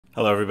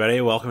Hello, everybody.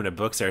 Welcome to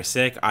Books Are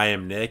Sick. I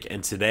am Nick,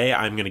 and today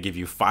I'm going to give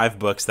you 5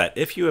 books that,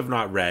 if you have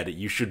not read,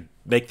 you should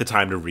make the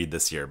time to read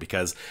this year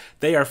because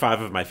they are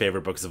 5 of my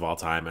favorite books of all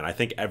time, and I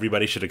think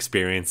everybody should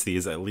experience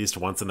these at least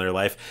once in their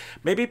life.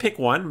 Maybe pick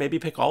one, maybe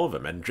pick all of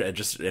them, and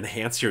just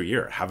enhance your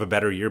year. Have a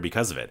better year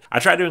because of it. I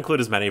tried to include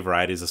as many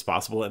varieties as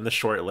possible in this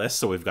short list,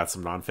 so we've got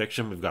some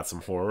nonfiction, we've got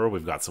some horror,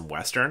 we've got some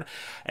Western,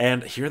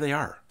 and here they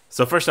are.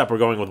 So first up, we're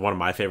going with one of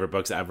my favorite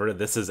books ever.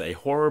 This is a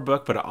horror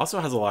book, but it also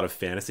has a lot of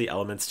fantasy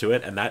elements to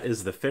it, and that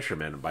is The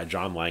Fisherman by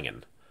John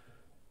Langan.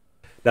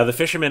 Now, The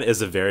Fisherman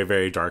is a very,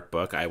 very dark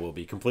book. I will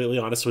be completely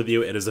honest with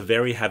you. It is a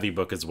very heavy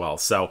book as well.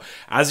 So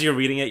as you're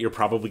reading it, you're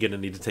probably going to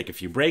need to take a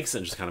few breaks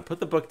and just kind of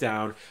put the book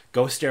down,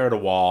 go stare at a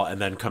wall,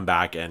 and then come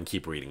back and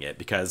keep reading it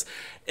because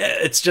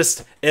it's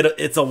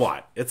a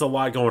lot. It's a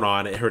lot going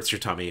on. It hurts your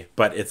tummy,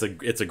 but it's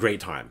a great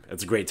time.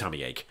 It's a great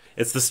tummy ache.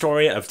 It's the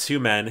story of two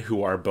men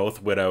who are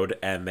both widowed,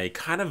 and they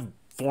kind of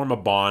form a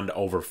bond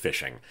over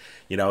fishing.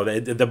 You know,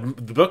 the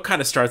book kind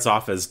of starts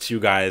off as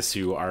two guys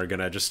who are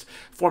gonna just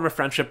form a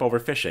friendship over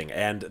fishing,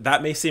 and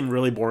that may seem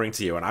really boring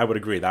to you, and I would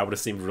agree, that would have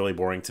seemed really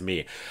boring to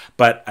me.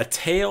 But a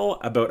tale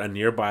about a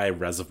nearby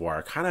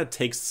reservoir kind of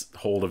takes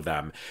hold of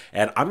them,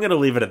 and I'm gonna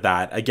leave it at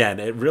that. Again,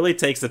 it really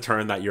takes a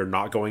turn that you're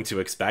not going to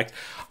expect.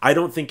 I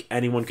don't think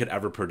anyone could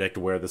ever predict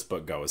where this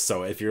book goes,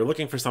 so if you're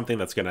looking for something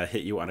that's gonna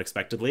hit you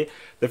unexpectedly,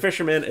 The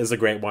Fisherman is a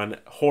great one.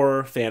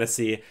 Horror,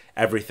 fantasy,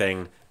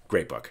 everything,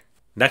 great book.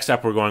 Next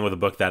up, we're going with a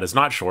book that is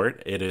not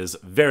short. It is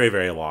very,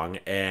 very long,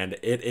 and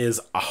it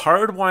is a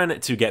hard one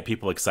to get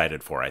people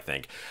excited for, I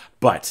think.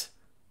 But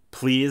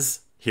please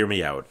hear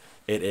me out.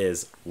 It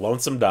is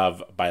Lonesome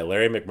Dove by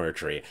Larry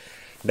McMurtry.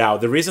 Now,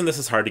 the reason this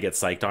is hard to get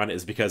psyched on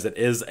is because it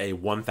is a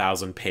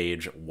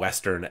 1,000-page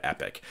Western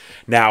epic.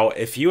 Now,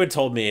 if you had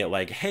told me,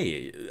 like,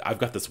 hey, I've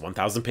got this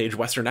 1,000-page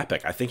Western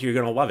epic, I think you're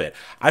going to love it,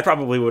 I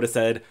probably would have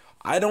said,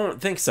 I don't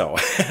think so.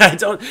 I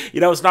don't,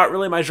 it's not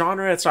really my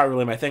genre. It's not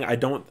really my thing. I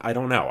don't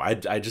know.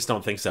 I just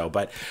don't think so.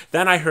 But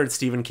then I heard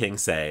Stephen King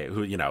say,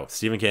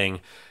 Stephen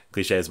King,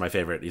 cliche is my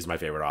favorite. He's my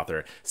favorite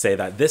author, say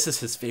that this is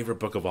his favorite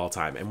book of all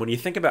time. And when you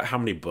think about how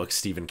many books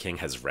Stephen King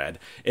has read,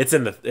 it's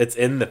in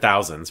the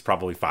thousands,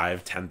 probably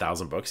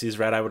 5,000-10,000 books he's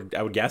read. I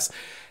would guess.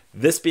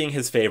 This being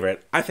his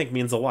favorite, I think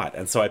means a lot.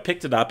 And so I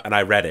picked it up and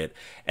I read it,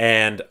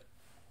 and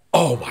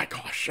oh my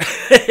gosh,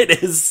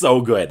 it is so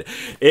good.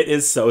 It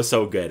is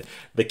so good.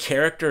 The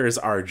characters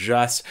are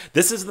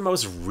this is the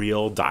most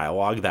real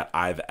dialogue that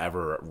I've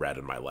ever read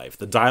in my life.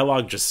 The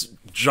dialogue just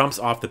jumps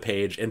off the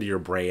page into your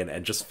brain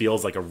and just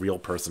feels like a real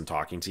person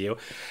talking to you.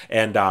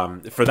 And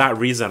for that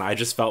reason, I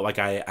just felt like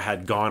I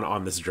had gone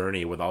on this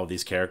journey with all of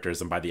these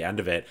characters. And by the end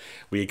of it,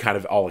 we kind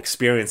of all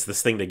experienced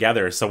this thing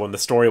together. So when the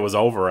story was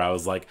over, I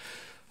was like,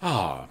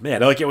 oh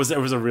man, like it was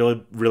a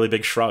really, really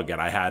big shrug,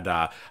 and I had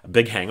a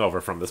big hangover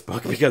from this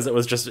book because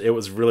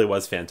it really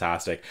was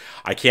fantastic.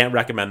 I can't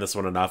recommend this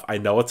one enough. I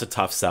know it's a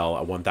tough sell,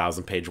 a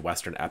 1,000-page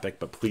Western epic,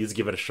 but please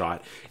give it a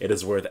shot. It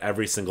is worth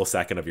every single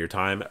second of your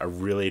time. A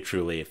really,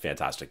 truly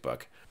fantastic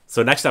book.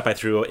 So next up, I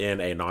threw in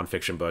a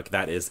nonfiction book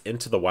that is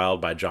Into the Wild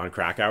by Jon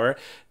Krakauer.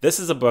 This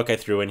is a book I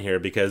threw in here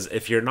because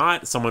if you're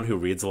not someone who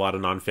reads a lot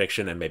of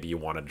nonfiction and maybe you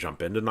want to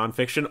jump into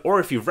nonfiction,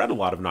 or if you've read a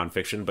lot of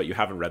nonfiction but you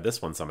haven't read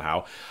this one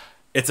somehow,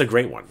 it's a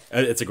great one.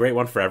 It's a great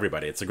one for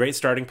everybody. It's a great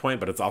starting point,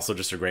 but it's also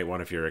just a great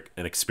one if you're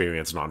an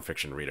experienced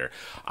nonfiction reader.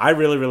 I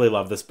really, really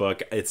love this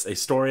book. It's a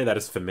story that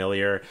is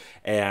familiar,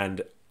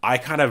 and I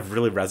kind of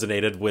really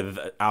resonated with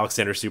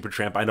Alexander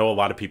Supertramp. I know a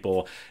lot of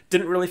people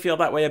didn't really feel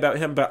that way about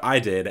him, but I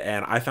did,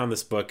 and I found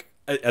this book,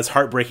 as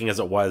heartbreaking as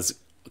it was,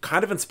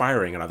 kind of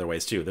inspiring in other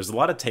ways too. There's a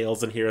lot of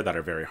tales in here that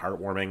are very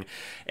heartwarming,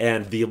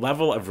 and the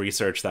level of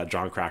research that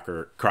Jon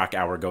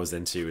Krakauer goes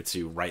into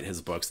to write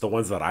his books, the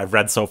ones that I've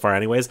read so far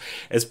anyways,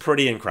 is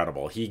pretty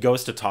incredible. He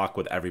goes to talk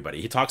with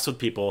everybody. He talks with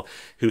people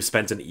who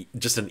spent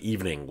just an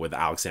evening with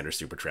Alexander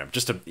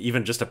Supertramp,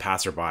 even just a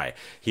passerby.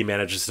 He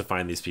manages to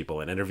find these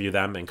people and interview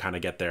them and kind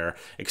of get their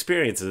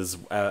experiences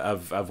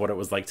of what it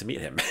was like to meet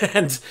him.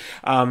 And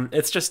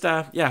it's just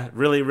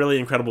really, really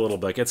incredible little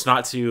book. It's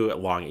not too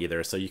long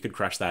either, so you could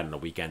crush that in a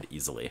weekend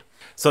easily.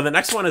 So the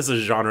next one is a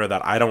genre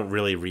that I don't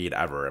really read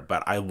ever,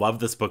 but I love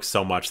this book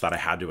so much that I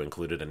had to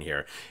include it in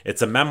here.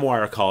 It's a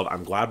memoir called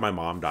I'm Glad My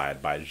Mom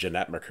Died by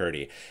Jennette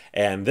McCurdy,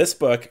 and this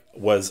book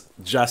was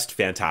just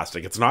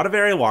fantastic. It's not a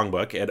very long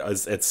book.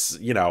 It's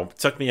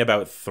took me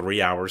about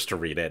 3 hours to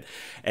read it,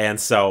 and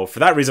so for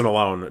that reason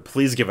alone,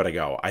 please give it a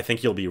go. I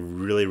think you'll be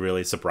really,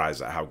 really surprised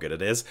at how good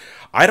it is.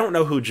 I didn't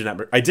know who Jennette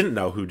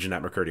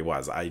McCurdy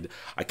was. I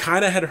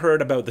kind of had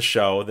heard about the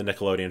show, the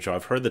Nickelodeon show.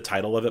 I've heard the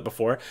title of it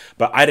before,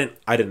 but I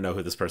didn't know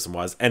who this person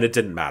was, and it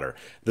didn't matter.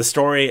 The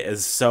story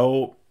is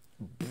so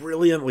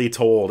brilliantly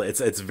told.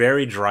 It's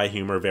very dry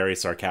humor, very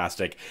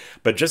sarcastic,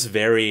 but just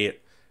very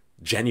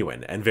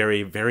genuine and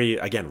very, very,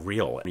 again,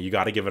 real. You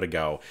got to give it a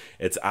go.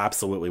 It's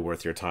absolutely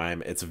worth your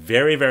time. It's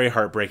very, very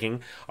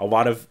heartbreaking. A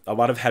lot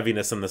of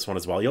heaviness in this one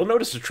as well. You'll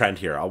notice a trend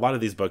here. A lot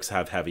of these books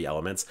have heavy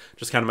elements.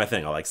 Just kind of my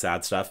thing. I like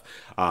sad stuff.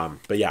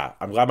 But yeah,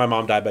 I'm Glad My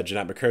Mom Died by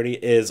Jennette McCurdy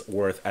is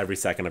worth every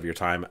second of your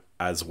time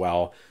as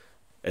well.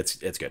 It's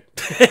good.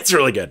 It's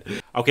really good.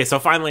 Okay, so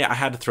finally I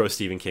had to throw a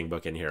Stephen King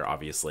book in here,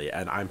 obviously,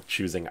 and I'm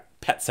choosing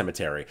Pet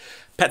Sematary.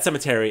 Pet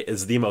Sematary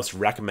is the most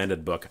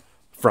recommended book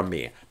from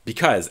me,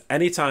 because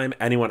anytime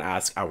anyone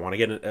asks,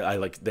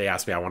 they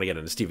ask me, I want to get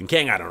into Stephen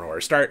King, I don't know where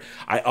to start,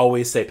 I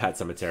always say Pet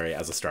Sematary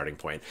as a starting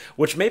point,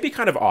 which may be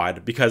kind of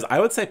odd, because I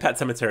would say Pet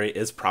Sematary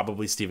is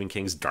probably Stephen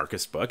King's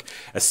darkest book,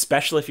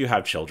 especially if you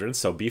have children.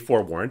 So be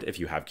forewarned, if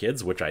you have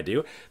kids, which I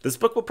do, this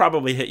book will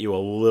probably hit you a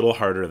little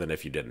harder than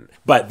if you didn't.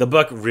 But the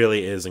book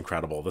really is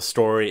incredible. The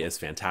story is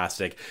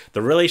fantastic.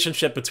 The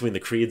relationship between the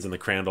Creeds and the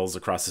Crandalls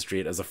across the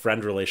street is a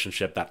friend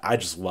relationship that I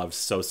just loved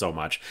so, so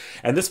much.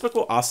 And this book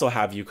will also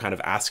have you kind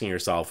of asking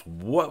yourself,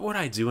 what would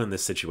I do in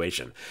this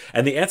situation?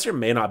 And the answer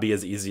may not be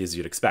as easy as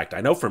you'd expect. I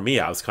know for me,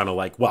 I was kind of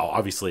like, well,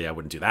 obviously I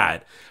wouldn't do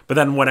that. But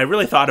then when I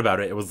really thought about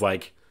it, it was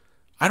like,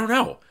 I don't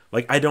know.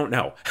 Like, I don't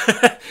know.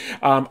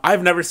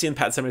 I've never seen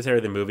Pet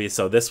Sematary, the movie,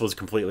 so this was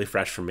completely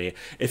fresh for me.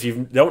 If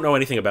you don't know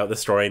anything about the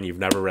story and you've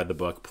never read the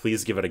book,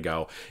 please give it a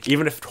go.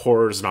 Even if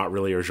horror is not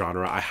really your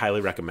genre, I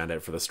highly recommend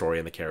it for the story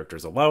and the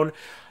characters alone.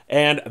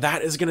 And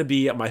that is going to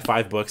be my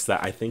 5 books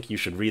that I think you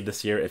should read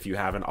this year if you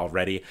haven't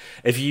already.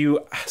 If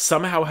you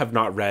somehow have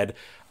not read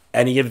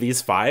any of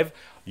these 5,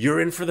 you're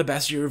in for the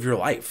best year of your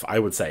life, I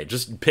would say.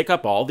 Just pick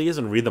up all these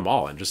and read them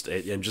all, and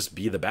just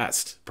be the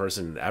best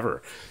person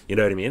ever. You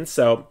know what I mean?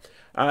 So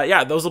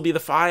yeah, those will be the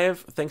 5.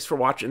 Thanks for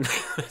watching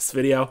this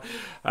video.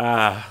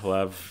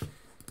 Love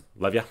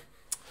ya.